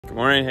Good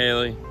morning,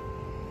 Haley.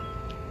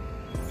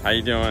 How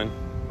you doing?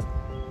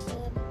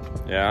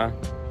 Good. Yeah?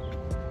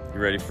 You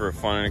ready for a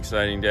fun and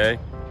exciting day?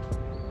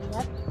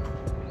 Yep.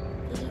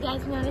 Did you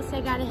guys notice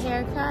I got a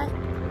haircut?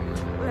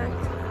 Look.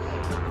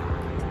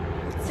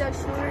 It's so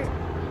short.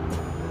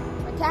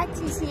 A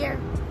taxi's here.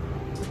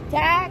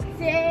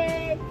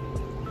 Taxi!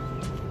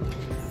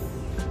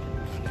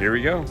 Here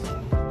we go.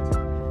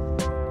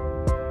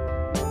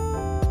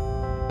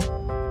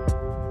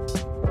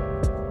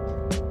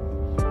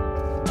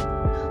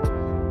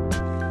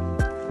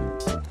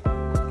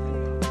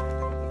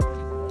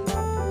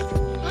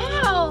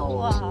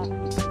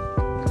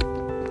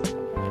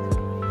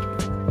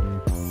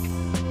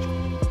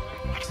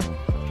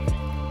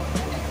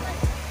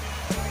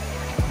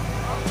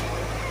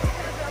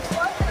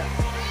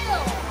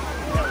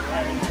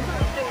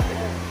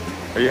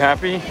 Are you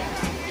happy?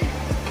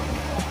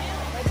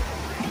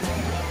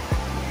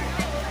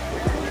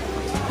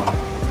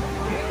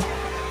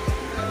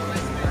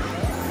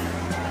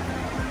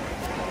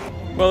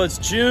 Well, it's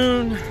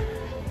June,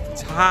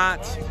 it's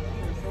hot,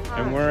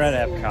 and we're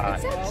at Epcot.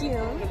 It's not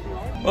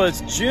June. Well,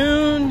 it's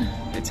June,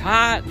 it's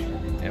hot,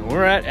 and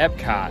we're at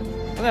Epcot.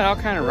 Well, that all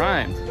kind of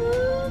rhymed.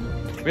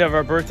 We have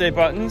our birthday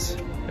buttons.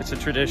 It's a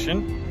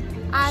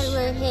tradition. I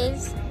wear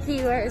his,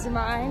 he wears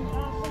mine.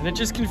 And it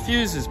just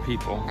confuses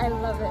people. I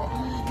love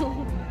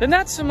it. And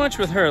not so much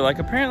with her. Like,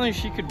 apparently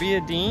she could be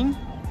a Dean,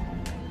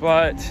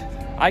 but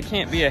I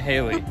can't be a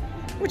Hailey.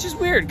 Which is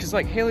weird, because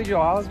like Haley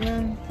Joel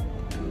Osment,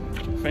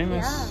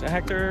 famous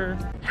actor.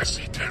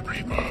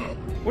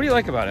 What do you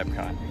like about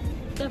Epcot?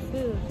 The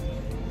food.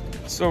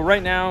 So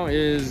right now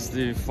is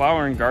the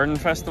Flower and Garden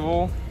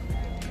Festival.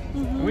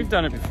 And we've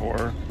done it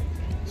before.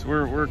 So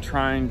we're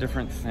trying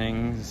different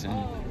things and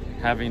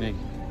having a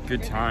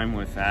good time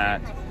with that.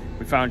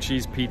 We found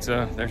cheese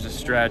pizza. There's a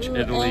stretch. Ooh,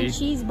 Italy. And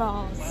cheese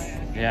balls.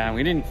 Yeah,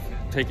 we didn't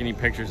take any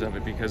pictures of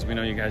it because we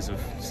know you guys have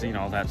seen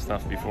all that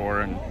stuff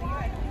before. And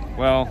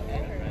well,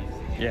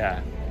 yeah,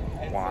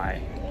 why?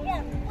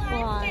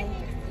 Why?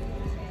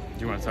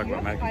 Do you want to talk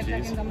about mac and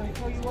cheese?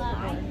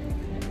 Why?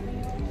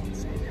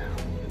 Say no.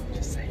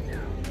 Just say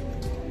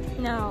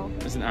no. No.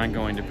 There's an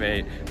ongoing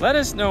debate. Let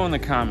us know in the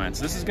comments.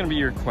 This is going to be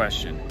your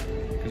question.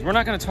 Because we're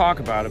not going to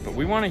talk about it, but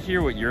we want to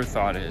hear what your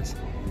thought is.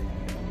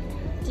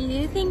 Do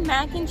you think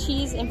mac and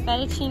cheese and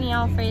fettuccine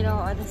alfredo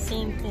are the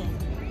same thing?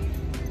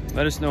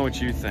 Let us know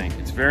what you think.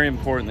 It's very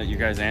important that you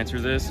guys answer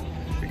this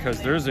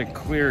because there's a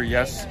clear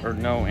yes or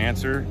no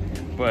answer,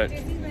 but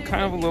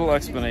kind of a little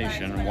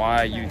explanation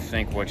why you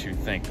think what you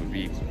think would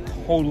be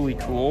totally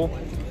cool.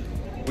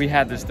 We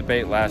had this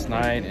debate last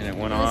night and it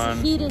went on. It was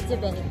a heated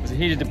debate. It was a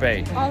heated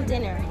debate. All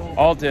dinner.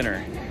 All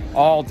dinner.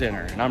 All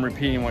dinner. And I'm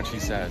repeating what she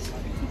says,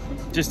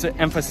 just to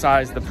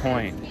emphasize the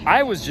point.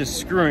 I was just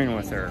screwing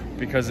with her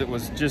because it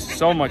was just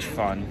so much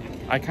fun.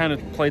 I kind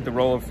of played the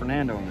role of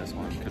Fernando in this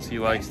one because he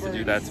likes to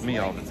do that to me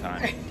all the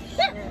time.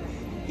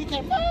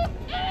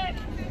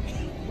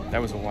 That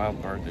was a wild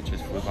bird that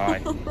just flew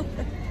by.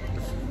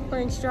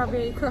 Wearing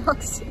strawberry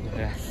Crocs.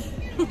 Yeah.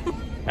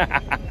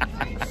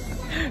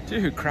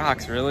 Dude,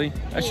 Crocs, really?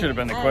 That should have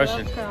been the I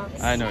question. love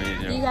Crocs. I know you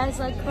do. You guys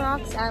like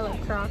Crocs? I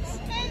like Crocs.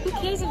 Who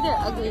cares if they're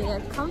ugly? They're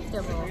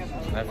comfortable.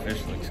 That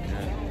fish looks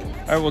good.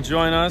 All right, well,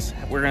 join us.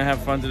 We're gonna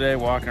have fun today,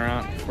 walking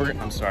around.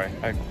 I'm sorry,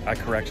 I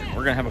correct you.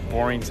 We're gonna have a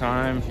boring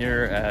time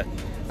here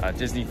at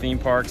Disney theme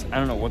parks. I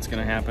don't know what's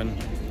gonna happen,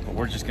 but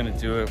we're just gonna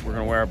do it. We're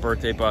gonna wear our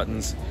birthday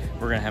buttons.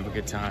 We're gonna have a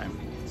good time.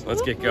 So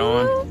let's get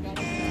going.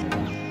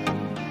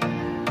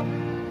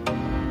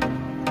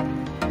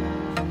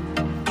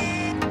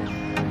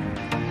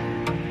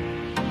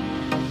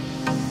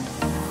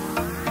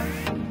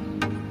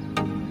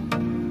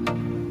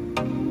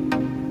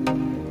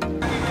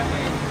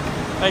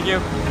 Thank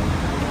you.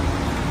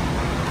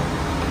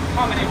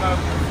 Comedy mode.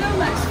 So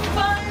much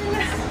fun!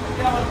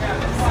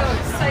 So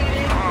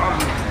excited.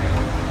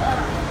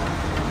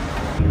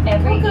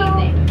 Every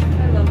evening.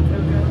 I love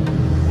Coco.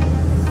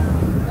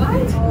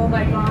 What? Oh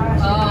my gosh.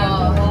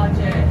 Oh, watch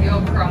it.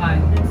 You'll cry.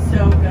 It's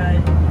so good.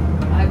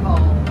 I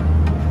bawl.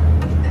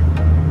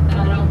 And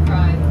I don't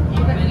cry.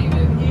 Even any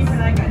movies.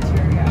 Even I got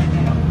teary eyed.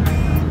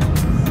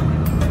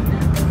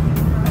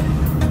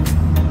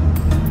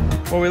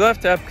 Well, we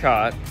left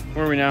Epcot.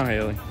 Where are we now,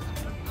 Haley?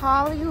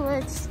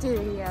 Hollywood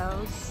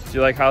Studios. Do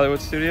you like Hollywood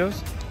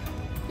Studios?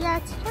 Yeah,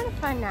 it's kind of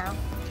fun now.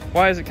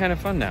 Why is it kind of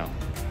fun now?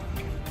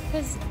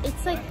 Because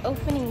it's like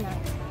opening night.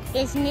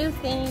 There's new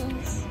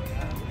things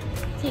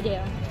to do.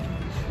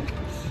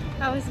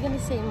 I was going to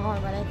say more,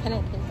 but I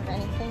couldn't think of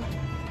anything.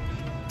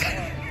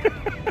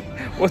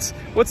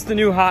 What's the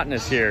new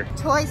hotness here?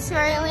 Toy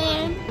Story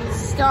Land,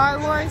 Star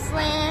Wars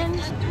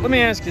Land. Let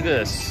me ask you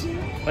this.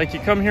 Like, you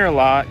come here a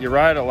lot, you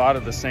ride a lot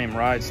of the same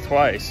rides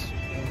twice.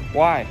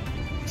 Why?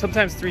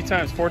 Sometimes 3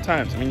 times, 4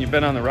 times. I mean, you've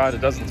been on the ride a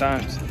dozen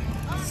times.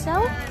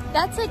 So,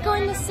 that's like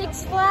going to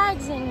Six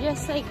Flags and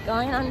just like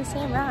going on the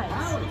same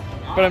rides.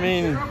 But I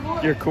mean,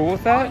 you're cool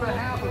with that?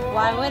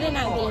 Why wouldn't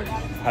I be?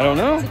 I don't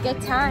know. It's a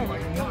good time.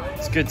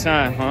 It's a good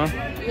time, huh?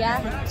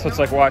 Yeah. So it's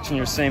like watching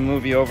your same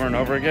movie over and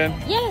over again?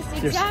 Yes,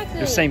 exactly.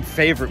 Your same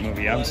favorite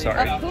movie, I'm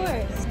sorry. Of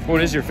course.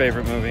 What is your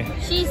favorite movie?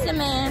 She's the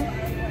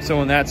Man. So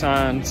when that's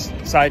on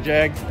Side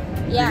Jag,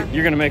 Yeah.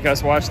 you're gonna make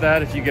us watch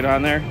that if you get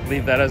on there?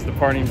 Leave that as the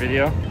parting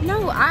video?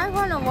 No, I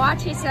want to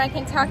watch it so I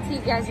can talk to you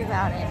guys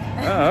about it.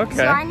 Oh, okay.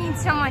 So I need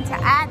someone to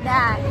add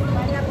that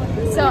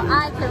so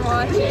I can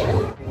watch it.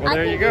 Well,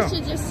 there you go. I think we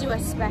should just do a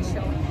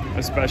special.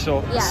 A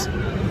special?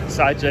 Yeah.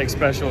 Side Jag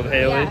special with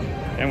Hailey.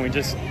 Yeah. And we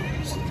just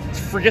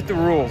forget the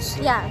rules.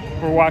 Yeah.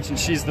 We're watching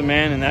She's the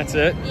Man and that's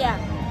it. Yeah.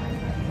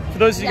 For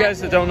those of you guys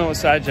that don't know what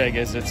Side Jag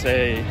is, it's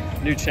a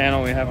new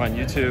channel we have on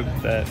YouTube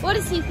that... What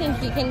does he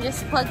think? You can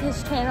just plug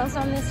his channels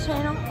on this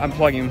channel? I'm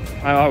plugging.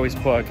 I always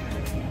plug.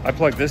 I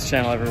plug this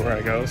channel everywhere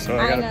I go, so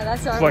I gotta know,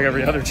 that's plug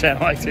every other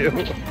channel I do.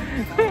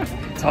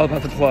 It's all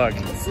about the plug.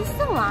 Is this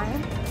the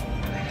line?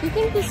 Do you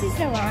think this is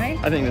the line?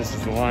 I think this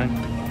is the line.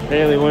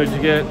 Hailey, what did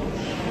you get?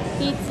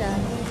 Pizza.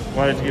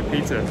 Why did you get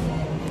pizza?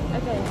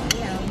 Okay,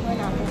 yeah, we're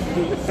not.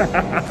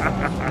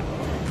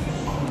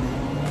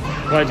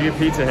 Why'd you get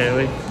pizza,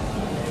 Hailey?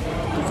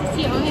 This is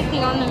the only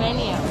thing on the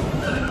menu.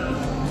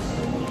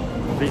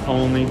 The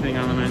only thing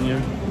on the menu?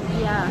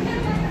 Yeah.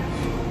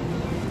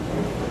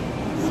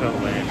 So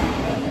lame.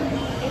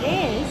 It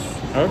is.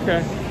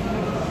 Okay.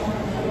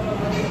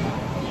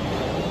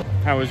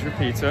 How was your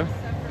pizza?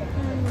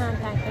 Not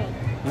that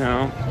good.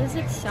 No. It was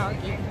like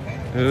soggy.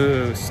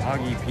 Ooh,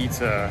 soggy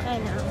pizza. I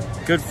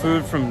know. Good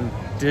food from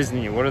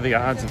Disney. What are the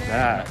odds of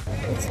that?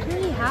 It's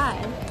pretty high.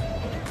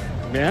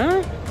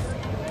 Yeah?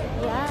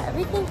 Yeah,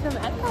 everything from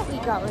Epcot we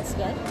got was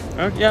good.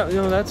 Oh, yeah,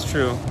 no, that's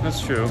true.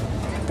 That's true.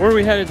 Where are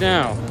we headed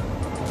now?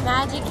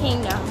 Magic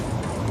Kingdom.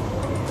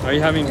 Are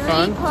you having 3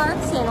 fun?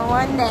 parks in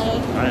one day.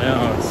 I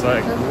know, it's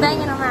like We're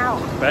banging them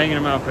out. banging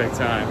them out big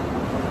time.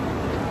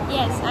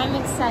 Yes, I'm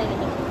excited.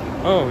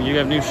 Oh, you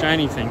have new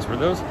shiny things. Were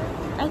those?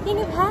 I think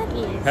I've had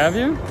these. Have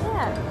you?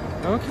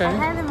 Yeah. Okay. I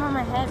had them on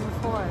my head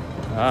before.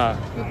 Ah.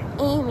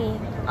 Amy,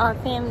 our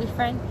family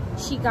friend,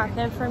 she got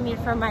them for me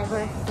for my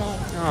birthday.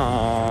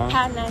 Aww.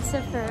 How nice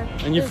of her.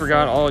 And you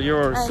forgot all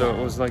yours, I so it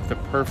know. was like the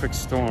perfect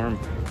storm.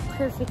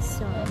 Perfect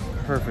storm.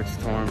 Perfect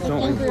storm. I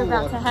think we're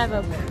about to have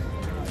a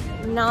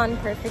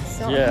non-perfect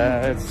storm.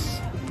 Yeah, it's...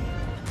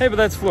 Hey, but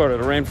that's Florida.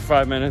 It'll rain for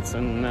 5 minutes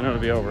and then it'll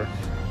be over.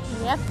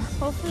 Yep.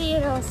 Hopefully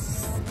it'll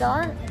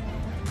start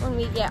when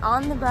we get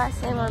on the bus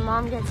and when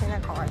Mom gets in her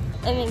car.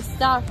 And then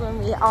stop when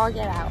we all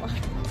get out.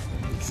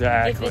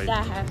 Exactly. If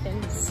that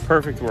happens.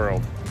 Perfect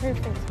world.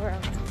 Perfect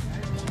world.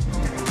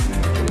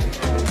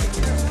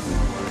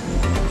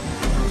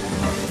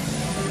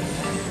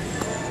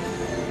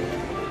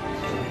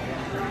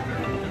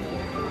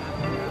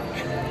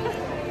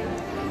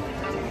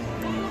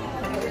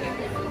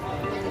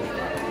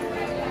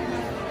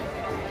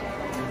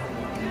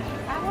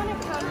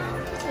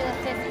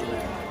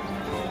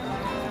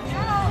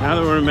 Now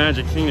that we're in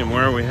Magic Kingdom,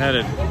 where are we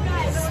headed?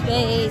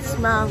 Space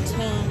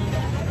Mountain.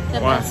 The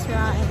Why? best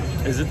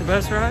ride. Is it the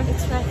best ride?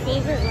 It's my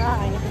favorite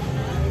ride.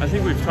 I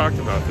think we've talked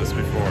about this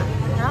before.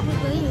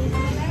 Probably.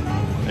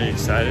 Are you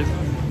excited?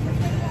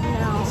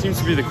 No. Seems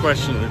to be the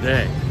question of the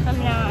day. I'm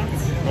not.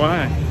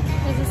 Why?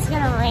 Because it's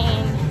gonna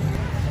rain.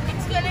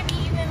 It's gonna be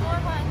even more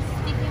fun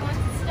if he wants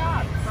to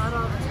stop.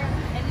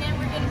 And then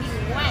we're gonna be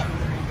wet.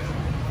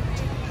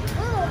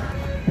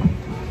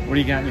 What do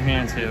you got in your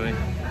hands, Hailey?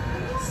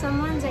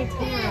 Someone's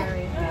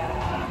itinerary.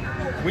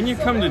 When you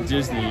come to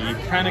Disney, you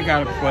kind of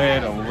got to play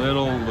it a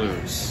little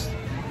loose.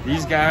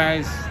 These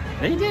guys,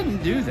 they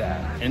didn't do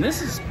that. And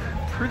this is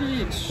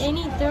pretty... They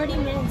need 30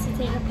 minutes to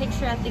take a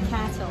picture at the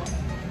castle.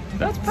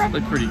 That's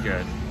probably pretty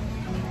good.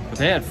 But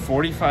they had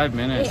 45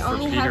 minutes They for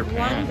only Peter have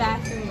Pan. one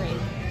bathroom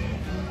break.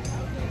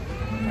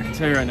 I can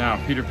tell you right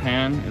now, Peter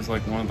Pan is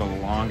like one of the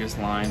longest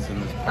lines in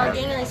this Our park.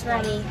 dinner is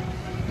ready.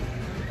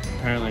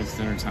 Apparently it's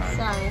dinner time.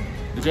 Sorry.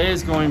 The day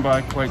is going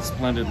by quite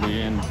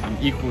splendidly and I'm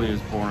equally as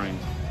boring.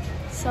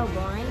 So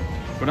boring.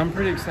 But I'm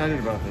pretty excited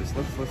about this.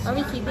 Let's Are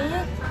we keeping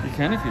it? You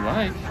can if you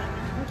like.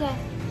 Okay.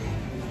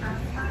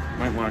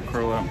 Might want to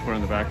curl up and put it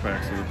in the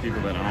backpack so the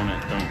people that own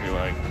it don't be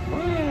like,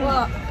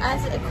 Well,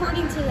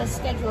 according to the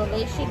schedule,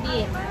 they should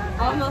be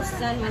almost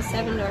done with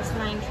Seven Dwarfs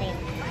Mine Train.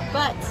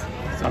 But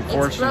it's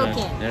unfortunate. it's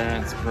broken.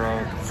 Yeah, it's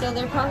broke. So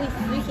they're probably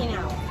freaking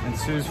out. And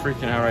Sue's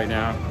freaking out right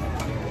now.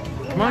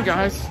 Come on,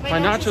 guys. My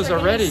nachos are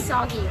gonna ready. be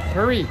soggy.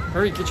 Hurry,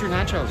 get your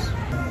nachos.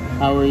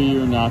 How are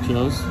your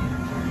nachos?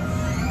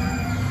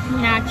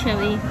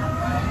 Nacho-y.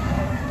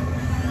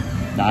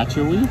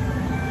 Nacho-y?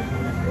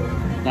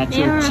 They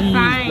Nacho were cheese,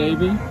 fine.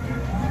 baby.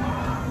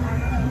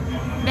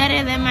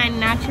 Better than my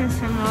nachos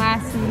from the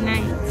last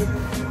night.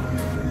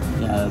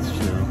 Yeah, that's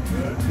true.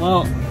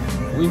 Well,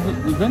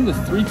 we've been to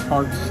 3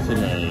 parks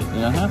today,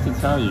 and I have to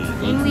tell you.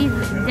 And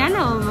we've done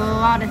a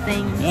lot of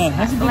things. Yeah, it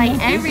hasn't been like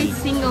that every busy.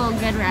 single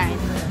good ride.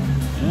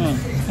 Yeah,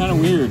 it's kind of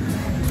weird.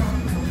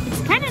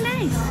 It's kind of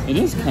nice. It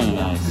is kind of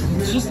nice.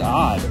 It's just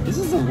odd. This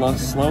is the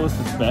slowest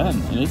it's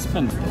been, and it's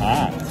been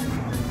packed.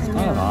 It's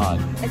kind of odd.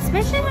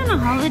 Especially on a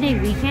holiday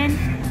weekend.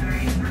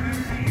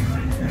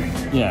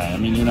 Yeah, I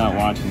mean, you're not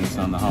watching this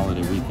on the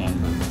holiday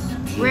weekend, but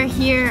it's June. We're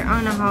here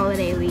on a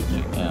holiday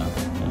weekend. Yeah.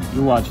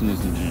 You're watching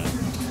this in jail.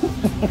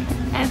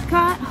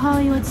 Epcot,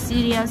 Hollywood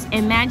Studios,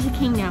 and Magic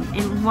Kingdom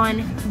in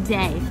one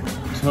day.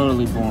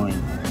 Totally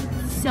boring.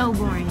 So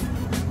boring.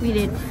 We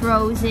did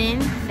Frozen.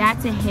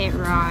 That's a hit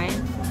ride.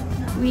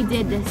 We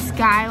did the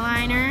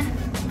Skyliner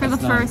for the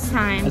first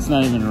time. That's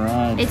not even a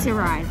ride. It's a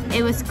ride.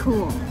 It was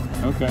cool.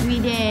 Okay. We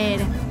did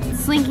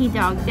Slinky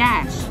Dog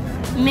Dash,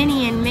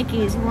 Minnie and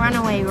Mickey's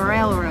Runaway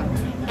Railroad,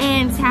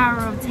 and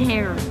Tower of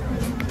Terror.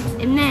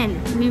 And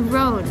then we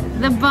rode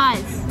the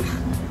bus.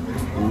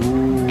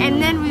 Ooh.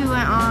 And then we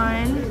went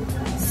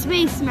on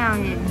Space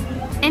Mountain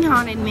and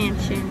Haunted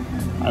Mansion.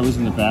 I was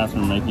in the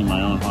bathroom making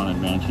my own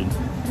Haunted Mansion.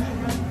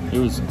 It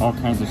was all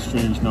kinds of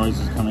strange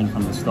noises coming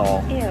from the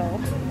stall. Ew.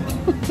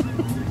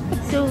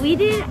 So we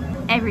did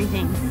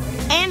everything.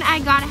 And I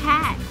got a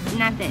hat.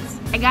 Not this.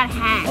 I got a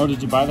hat. Oh,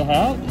 did you buy the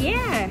hat?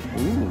 Yeah.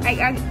 Ooh. I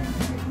got.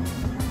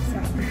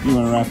 You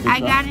want to wrap this up? I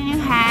got a new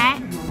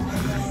hat.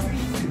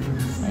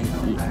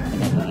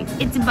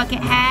 It's a bucket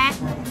hat.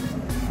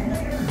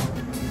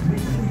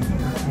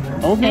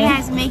 Okay. It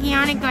has Mickey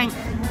on it going.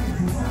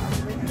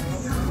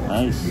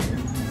 Nice.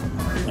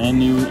 And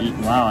new,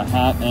 wow, a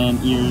hat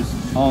and ears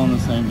all on the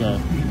same day.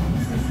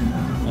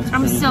 That's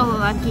I'm crazy. so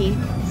lucky.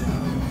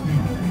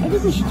 I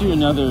think we should do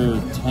another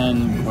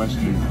 10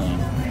 question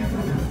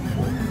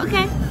thing.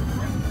 Okay.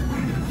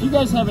 If you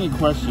guys have any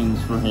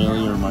questions for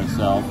Hailey or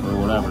myself or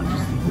whatever,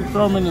 just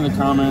throw them into the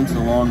comments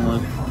along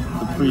with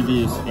the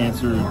previous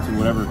answer to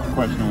whatever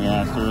question we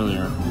asked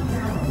earlier.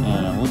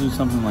 And we'll do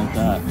something like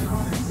that.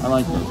 I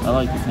like those. I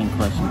like the 10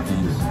 question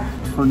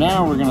things. For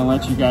now, we're going to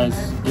let you guys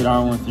get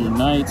on with your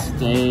nights,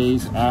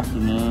 days,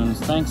 afternoons.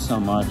 Thanks so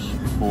much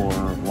for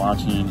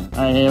watching.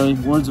 All right, Hailey,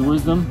 words of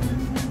wisdom?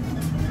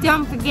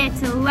 Don't forget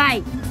to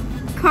like,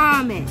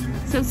 comment,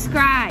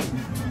 subscribe,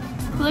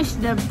 push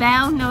the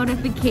bell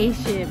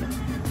notification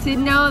to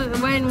know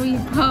when we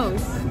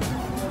post.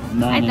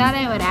 I thought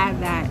I would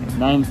add that.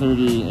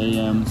 9:30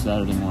 a.m.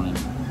 Saturday morning.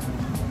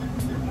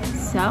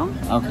 So,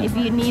 Okay. if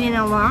you need an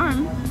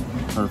alarm.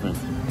 Perfect.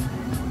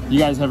 You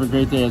guys have a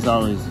great day as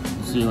always.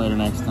 See you later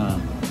next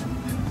time.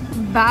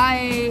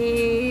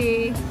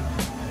 Bye.